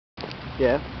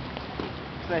Yeah.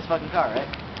 It's a nice fucking car, right?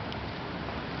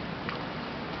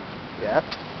 Yeah.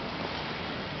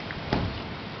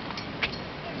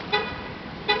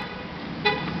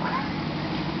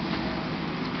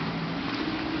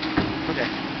 Okay.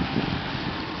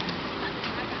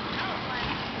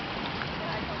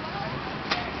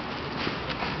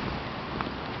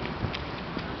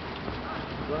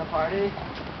 You wanna party?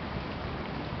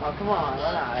 Oh, come on,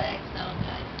 why not?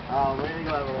 Oh, we're gonna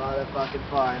go have a lot of fucking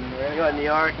fun. We're gonna go to New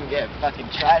York and get fucking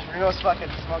trash. We're gonna go fucking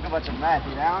smoke a bunch of meth,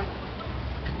 you down?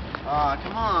 Oh,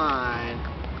 come on.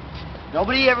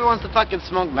 Nobody ever wants to fucking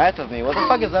smoke meth with me. What the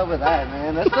fuck is up with that,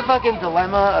 man? That's the fucking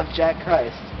dilemma of Jack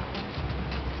Christ.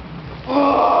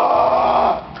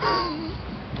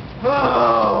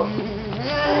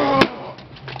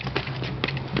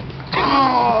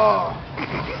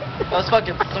 That was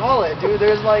fucking solid, dude.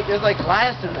 There's like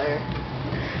glass in there.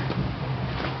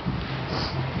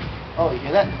 Oh, you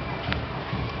hear that?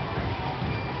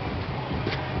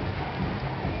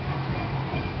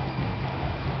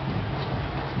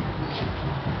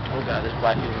 Oh god, there's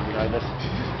black people behind us.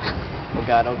 Oh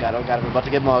god, oh god, oh god, we're about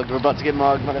to get mugged. We're about to get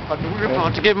mugged, motherfucker. We're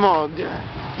about to get mugged.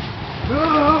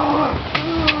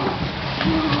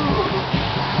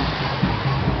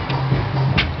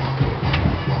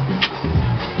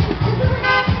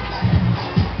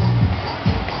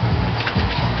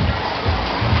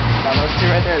 Those two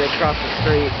right there, they crossed the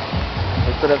street.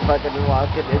 Instead of fucking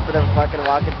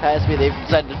walking past me, they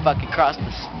decided to fucking cross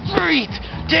the street.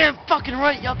 Damn fucking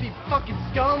right, yuppie fucking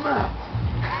scum.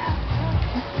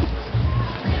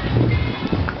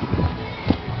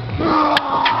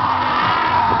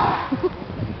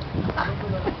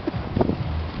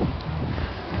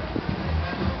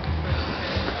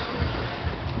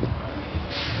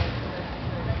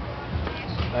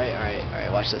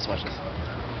 Alright, watch this.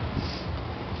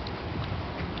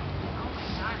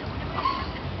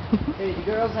 Hey, you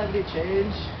girls have any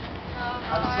change? No,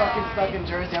 I'm fucking stuck in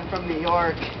Jersey. I'm from New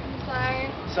York. I'm sorry.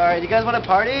 Sorry, do you guys want to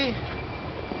party?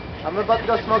 I'm about to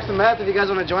go smoke some meth if you guys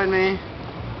want to join me.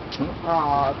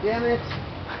 Aw, damn it.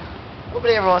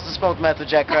 Nobody ever wants to smoke meth with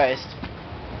Jack Christ.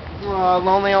 Aw,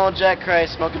 lonely old Jack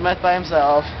Christ smoking meth by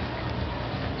himself.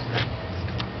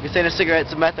 You saying a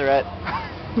cigarette's a methorette.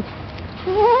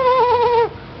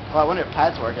 Oh, I wonder if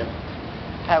Pat's working.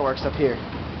 Pat works up here.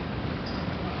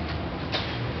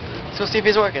 Let's go see if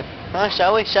he's working. Huh?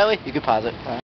 Shall we? You can pause it.